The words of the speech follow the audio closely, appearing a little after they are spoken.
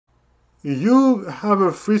You have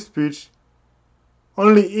a free speech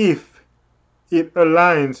only if it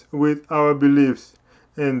aligns with our beliefs,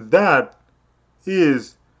 and that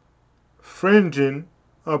is infringing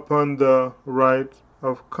upon the right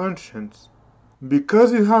of conscience.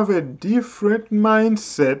 Because you have a different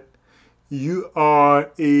mindset, you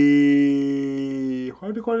are a,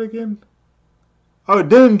 what do you call it again? Oh,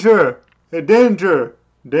 danger! A danger!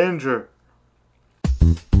 Danger!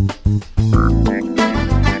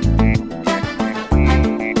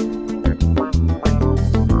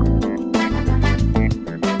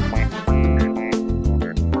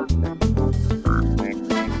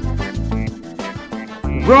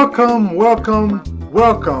 Welcome, welcome,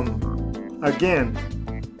 welcome again.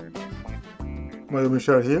 Mother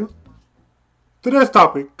Michelle here. Today's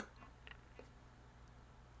topic.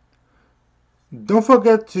 Don't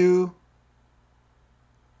forget to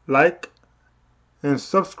like and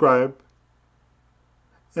subscribe,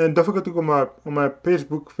 and don't forget to go on my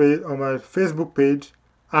Facebook page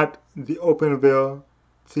at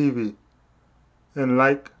TheOpenVeilTV and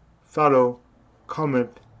like, follow,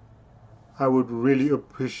 comment. I would really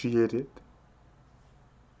appreciate it.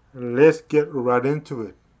 Let's get right into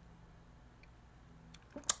it.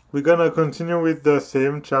 We're gonna continue with the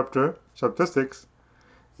same chapter 6,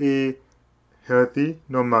 a healthy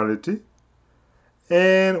normality.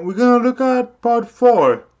 And we're gonna look at part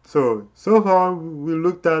 4. So far we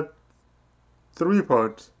looked at 3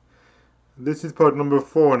 parts. This is part number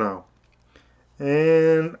 4 now.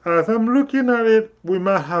 And as I'm looking at it, we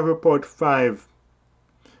might have a part 5.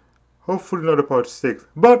 Hopefully not a part 6.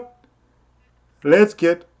 But let's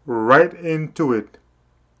get right into it.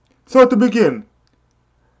 So to begin,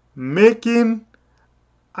 making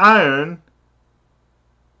iron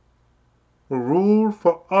rule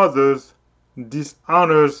for others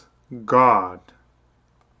dishonors God.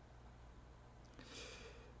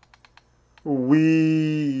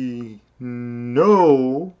 We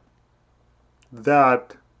know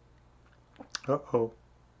that,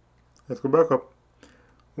 let's go back up.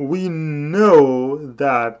 We know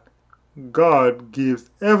that God gives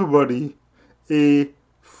everybody a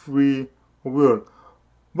free will.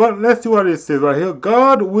 But let's see what it says right here.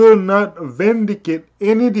 God will not vindicate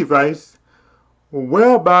any device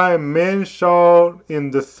whereby man shall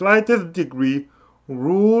in the slightest degree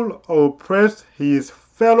rule or oppress his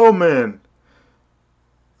fellow man.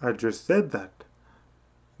 I just said that.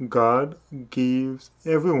 God gives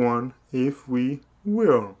everyone a free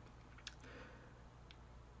will.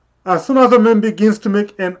 As soon as a man begins to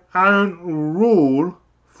make an iron rule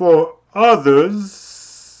for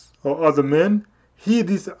others or other men, he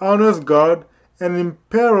dishonors God and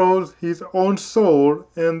imperils his own soul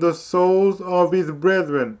and the souls of his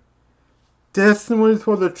brethren. Testimonies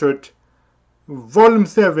for the Church, Volume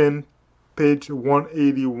 7, page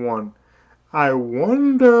 181. I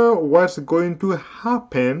wonder what's going to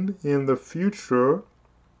happen in the future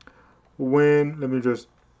when, let me just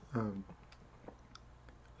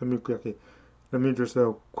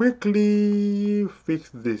quickly fix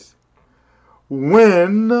this.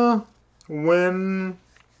 When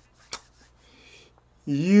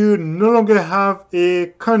you no longer have a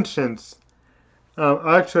conscience.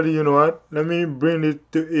 Actually, you know what? Let me bring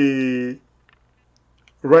it to a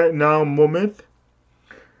right now moment.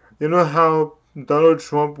 You know how Donald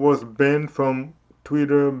Trump was banned from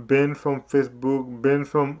Twitter, banned from Facebook, banned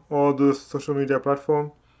from all those social media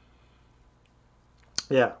platforms?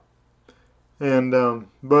 Yeah. And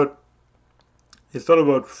but it's all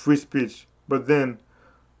about free speech. But then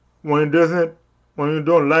when you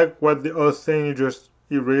don't like what they are saying, you just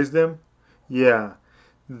erase them. Yeah,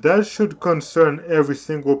 that should concern every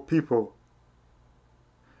single people.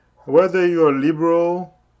 Whether you're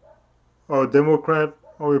liberal or Democrat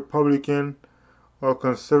or Republican or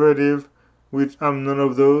conservative, which I'm none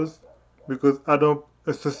of those because I don't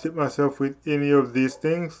associate myself with any of these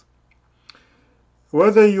things.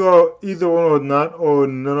 Whether you are either one or not, or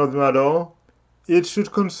none of them at all, it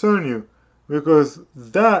should concern you, because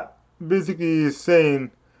that basically is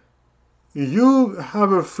saying you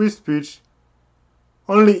have a free speech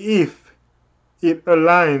only if it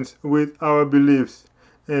aligns with our beliefs,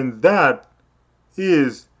 and that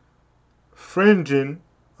is infringing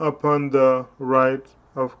upon the right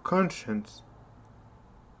of conscience.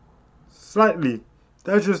 Slightly,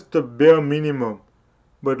 that's just the bare minimum.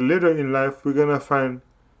 But later in life, we're gonna find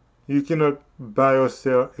you cannot buy or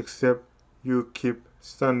sell except you keep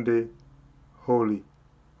Sunday holy,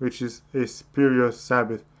 which is a spiritual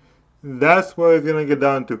Sabbath. That's what it's gonna get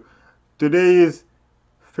down to. Today is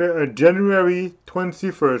January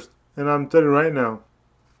 21st, and I'm telling you right now,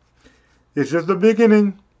 it's just the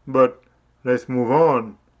beginning, but let's move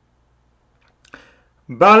on.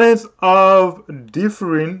 Balance of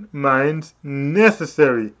differing minds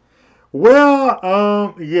necessary.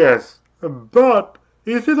 Well, yes, but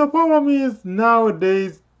you see, the problem is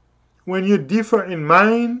nowadays when you differ in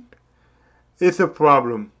mind, it's a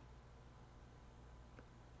problem.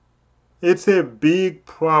 It's a big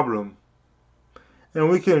problem. And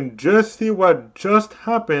we can just see what just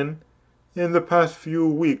happened in the past few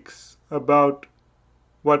weeks about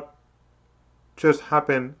what just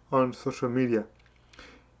happened on social media.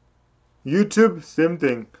 YouTube, same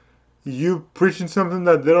thing. You preaching something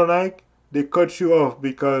that they don't like, they cut you off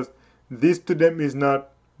because this to them is not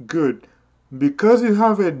good. Because you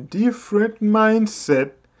have a different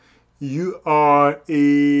mindset, you are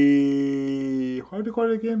a, what do you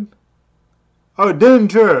call it again? Oh,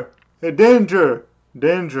 danger! A danger!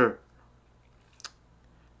 Danger.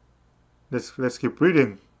 Let's keep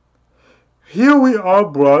reading. Here we are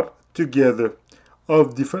brought together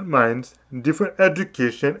of different minds, different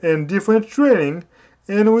education, and different training,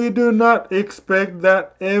 and we do not expect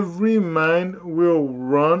that every mind will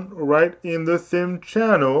run right in the same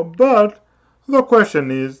channel, but the question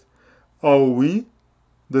is, are we,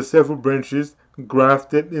 the several branches,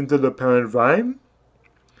 grafted into the parent vine?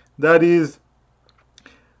 That is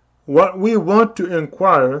what we want to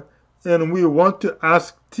inquire, and we want to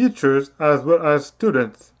ask teachers as well as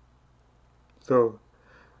students. So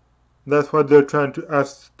that's what they're trying to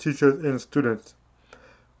ask teachers and students.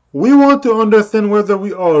 We want to understand whether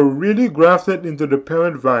we are really grafted into the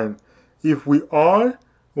parent vine. If we are,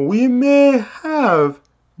 we may have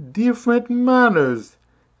different manners,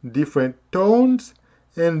 different tones,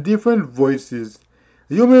 and different voices.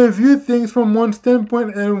 You may view things from one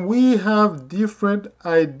standpoint, and we have different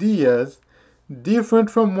ideas, different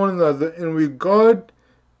from one another in regard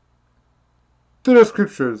to the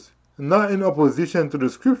scriptures, not in opposition to the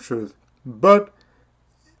scriptures, but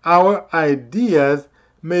our ideas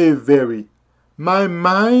may vary. My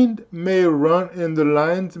mind may run in the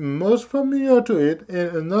lines most familiar to it,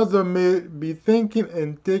 and another may be thinking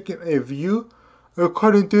and taking a view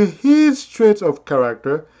according to his traits of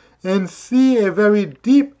character and see a very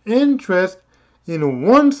deep interest in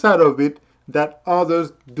one side of it that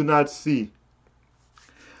others do not see.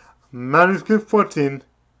 Manuscript 14,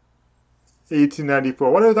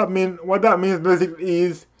 1894. What does that mean? What that means basically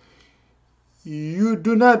is you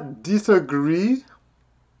do not disagree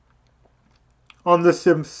on the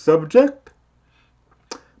same subject,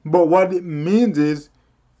 but what it means is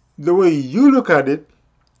the way you look at it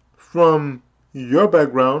from your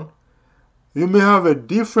background, you may have a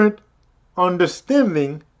different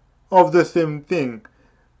understanding of the same thing.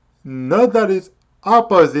 Not that it's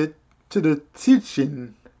opposite to the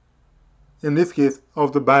teaching, in this case,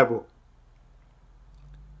 of the Bible.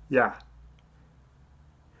 Yeah.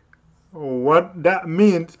 What that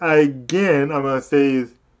means, again, I'm going to say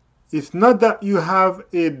is, it's not that you have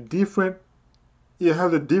a different, not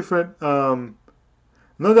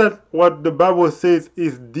that what the Bible says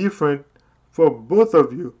is different for both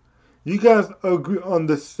of you. You guys agree on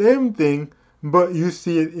the same thing, but you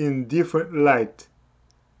see it in different light.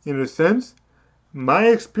 In a sense, my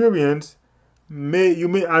experience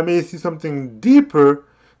I may see something deeper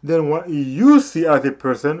than what you see as a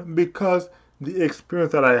person because the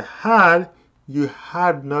experience that I had, you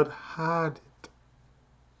had not had it.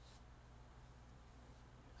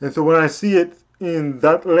 And so when I see it in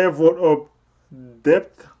that level of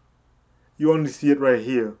depth, you only see it right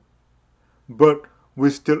here. But we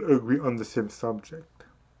still agree on the same subject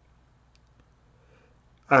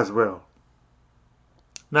as well.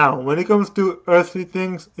 Now, when it comes to earthly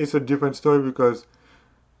things, it's a different story because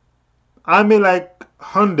I may like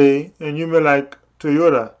Hyundai and you may like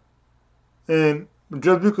Toyota. And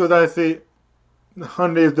just because I say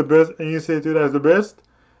Hyundai is the best and you say Toyota is the best,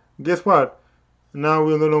 guess what? Now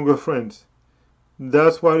we're no longer friends.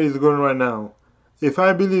 That's what is going on right now. If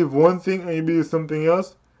I believe one thing and you believe something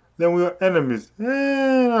else, then we are enemies.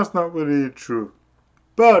 That's not really true.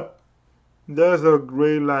 But there's a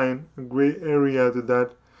gray line, a gray area to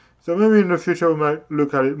that. So maybe in the future we might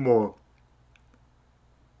look at it more.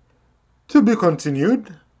 To be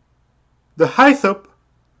continued, the hyssop,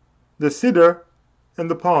 the cedar,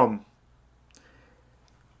 and the palm.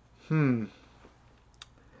 In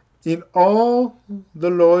all the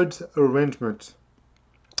Lord's arrangements,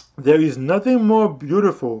 there is nothing more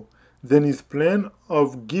beautiful than his plan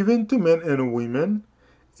of giving to men and women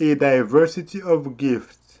a diversity of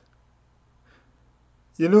gifts.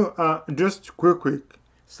 You know, just quick,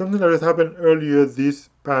 something that has happened earlier this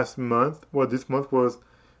past month, this month was,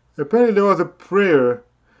 apparently there was a prayer,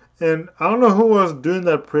 and I don't know who was doing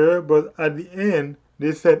that prayer, but at the end,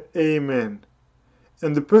 they said Amen.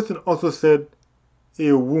 And the person also said,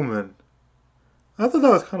 a woman. I thought that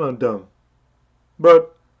was kind of dumb.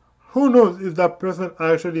 But who knows if that person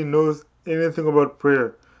actually knows anything about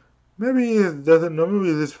prayer? Maybe he doesn't know, maybe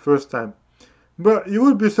it's his first time. But you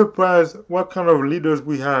would be surprised what kind of leaders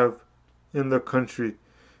we have in the country.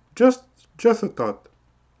 Just just a thought.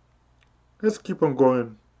 Let's keep on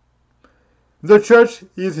going. The church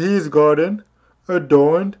is his garden,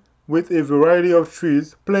 adorned with a variety of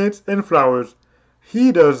trees, plants, and flowers.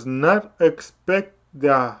 He does not expect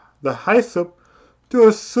the hyssop to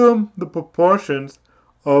assume the proportions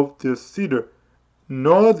of the cedar,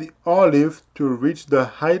 nor the olive to reach the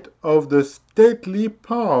height of the stately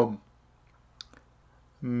palm.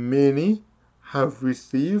 Many have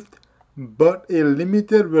received but a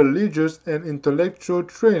limited religious and intellectual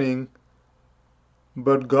training,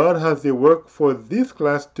 but God has a work for this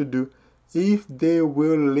class to do if they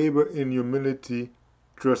will labor in humility,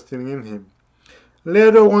 trusting in Him.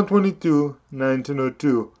 Letter 122,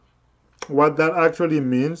 1902. What that actually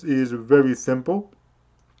means is very simple.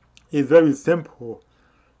 It's very simple.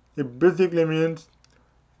 It basically means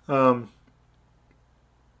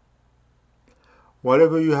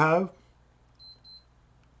whatever you have,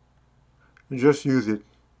 just use it.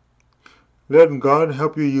 Let God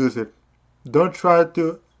help you use it. Don't try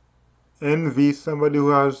to envy somebody who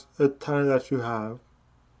has a talent that you have.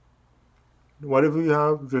 Whatever you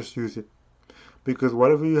have, just use it. Because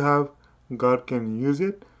whatever you have, God can use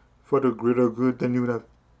it for the greater good than you would have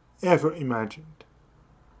ever imagined.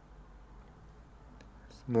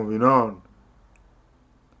 Moving on.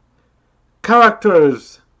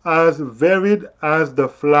 Characters as varied as the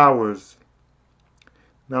flowers.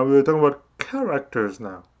 Now we were talking about characters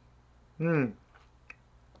now.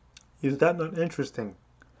 Is that not interesting?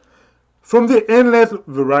 From the endless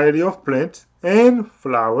variety of plants and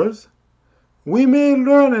flowers, we may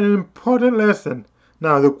learn an important lesson.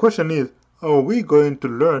 Now the question is, are we going to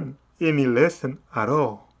learn any lesson at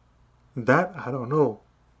all? That I don't know.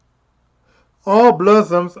 All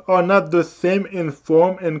blossoms are not the same in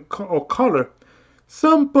form or color.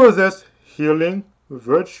 Some possess healing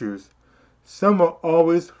virtues. Some are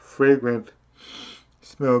always fragrant,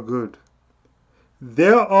 smell good.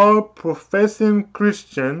 There are professing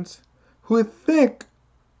Christians who think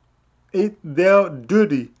it their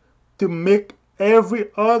duty to make every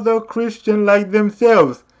other Christian like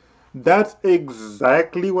themselves. That's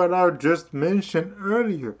exactly what I just mentioned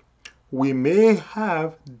earlier. We may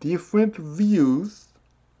have different views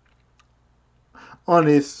on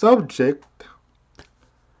a subject,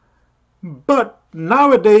 but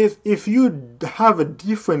nowadays, if you have a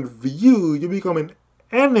different view, you become an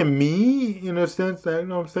enemy, in a sense, you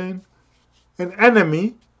know what I'm saying? An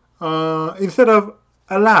enemy instead of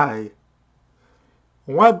ally.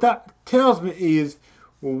 What that tells me is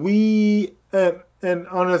and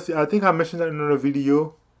honestly, I think I mentioned that in another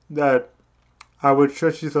video, that our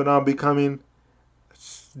churches are now becoming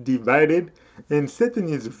divided, and Satan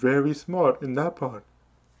is very smart in that part.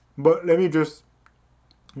 But let me finish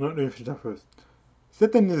that first.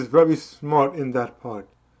 Satan is very smart in that part.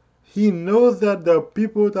 He knows that the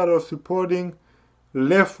people that are supporting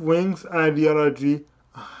left wing's ideology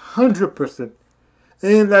 100%.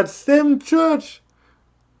 In that same church,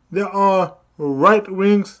 there are right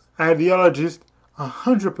wing's ideologists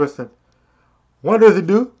 100%. What does he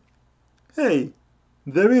do? Hey,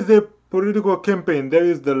 there is a political campaign. There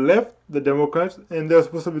is the left, the Democrats, and there's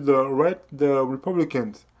supposed to be the right, the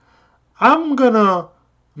Republicans. I'm gonna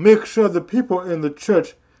make sure the people in the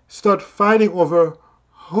church start fighting over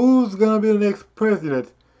who's gonna be the next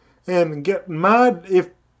president, and get mad if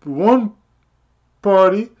one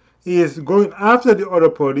party is going after the other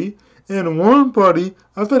party, and one party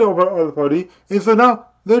after the other party, and so now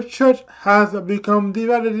the church has become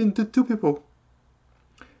divided into two people.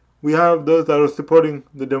 We have those that are supporting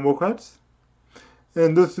the Democrats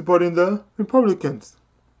and those supporting the Republicans.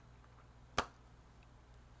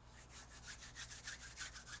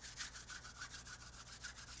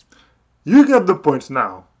 You get the points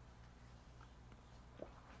now.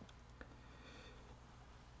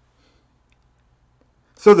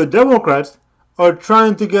 So the Democrats are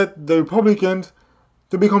trying to get the Republicans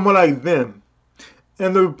to become more like them.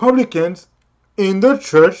 And the Republicans in the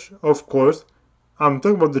church, of course, I'm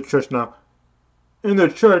talking about the church now, in the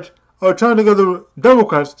church are trying to get the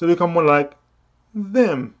Democrats to become more like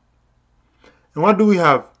them. And what do we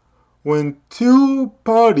have? When two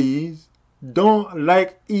parties don't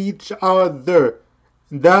like each other,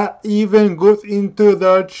 that even goes into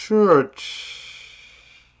the church.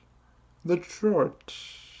 The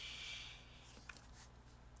church.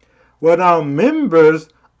 When our members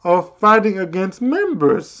are fighting against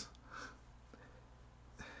members.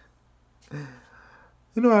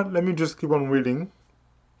 You know what? Let me just keep on reading.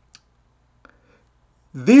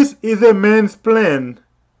 This is a man's plan,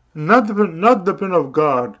 not the plan of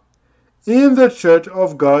God. In the church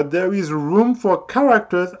of God, there is room for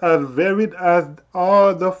characters as varied as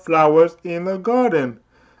are the flowers in the garden.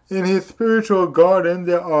 In his spiritual garden,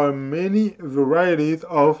 there are many varieties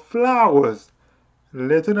of flowers.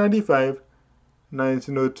 Letter 95,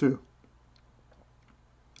 1902.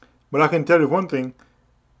 But I can tell you one thing.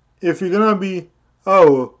 If you're gonna be,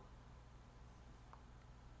 oh,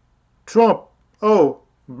 Trump, oh,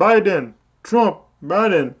 Biden, Trump,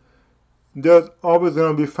 Biden, there's always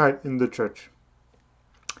gonna be fight in the church.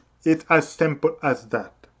 It's as simple as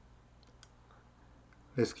that.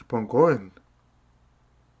 Let's keep on going.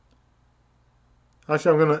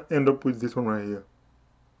 Actually, I'm gonna end up with this one right here.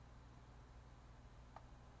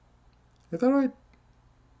 Is that right?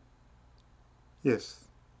 Yes.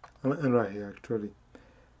 I'm gonna end right here actually.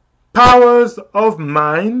 Powers of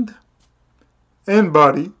mind and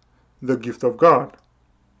body, the gift of God.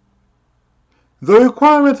 The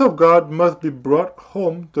requirements of God must be brought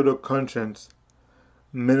home to the conscience.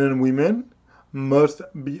 Men and women must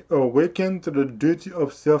be awakened to the duty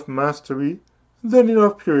of self-mastery, the need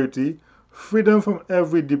of purity, freedom from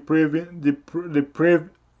every depraving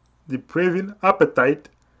appetite,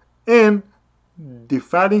 and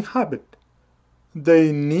defiling habit.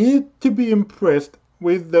 They need to be impressed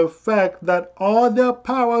with the fact that all their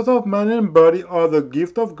powers of mind and body are the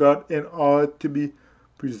gift of God and are to be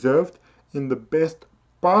preserved in the best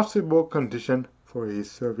possible condition for His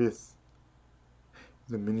service.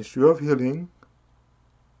 The Ministry of Healing,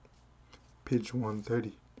 page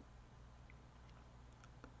 130.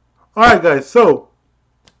 Alright guys, so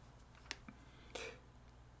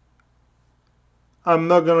I'm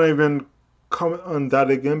not gonna even comment on that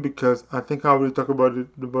again because I think I already talked about it,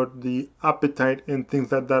 about the appetite and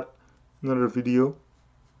things like that in another video.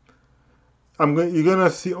 You're gonna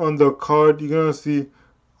see on the card, you're gonna see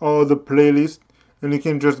all the playlists, and you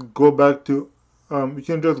can just go back to you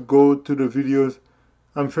can just go to the videos.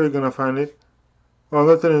 I'm sure you're gonna find it. Well, I'm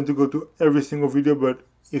not telling you to go to every single video, but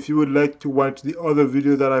if you would like to watch the other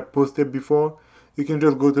videos that I posted before, you can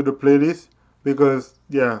just go to the playlist because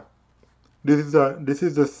yeah, this is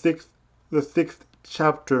the sixth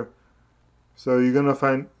chapter. So you're gonna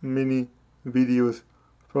find many videos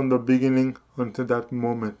from the beginning until that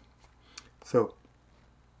moment. So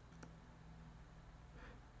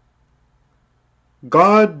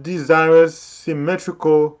God desires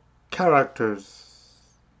symmetrical characters.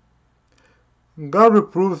 God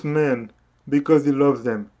reproves men because He loves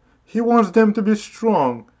them. He wants them to be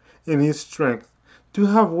strong in His strength, to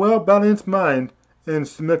have well-balanced mind and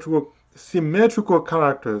symmetrical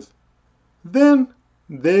characters. Then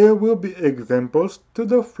they will be examples to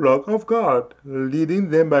the flock of God, leading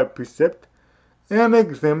them by precept and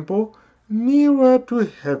example nearer to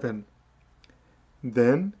heaven.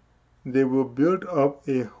 Then they will build up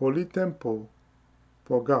a holy temple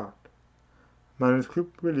for God.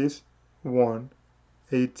 Manuscript release 1,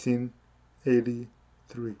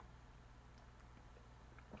 1883.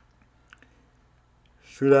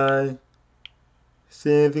 Should I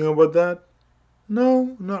say anything about that?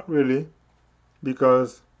 No, not really,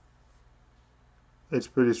 because it's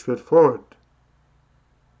pretty straightforward.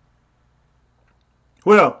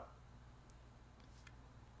 Well,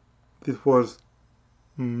 this was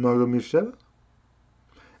Margot Michel.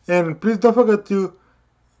 And please don't forget to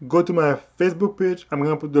go to my Facebook page. I'm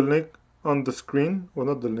going to put the link on the screen. Well,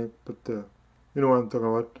 not the link, but you know what I'm talking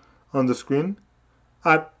about. On the screen.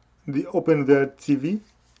 At TheOpenVeilTV.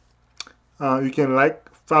 You can like,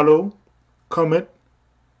 follow, comment.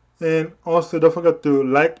 And also don't forget to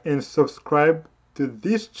like and subscribe to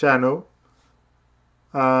this channel.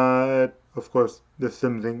 Of course, the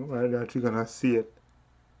same thing right that you're going to see it.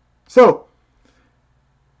 So,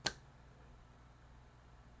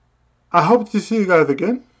 I hope to see you guys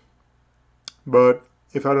again. But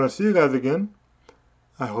if I don't see you guys again,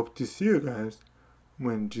 I hope to see you guys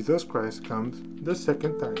when Jesus Christ comes the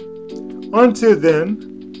second time. Until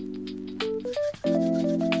then,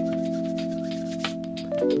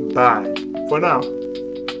 bye. For now,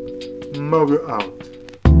 Margot out.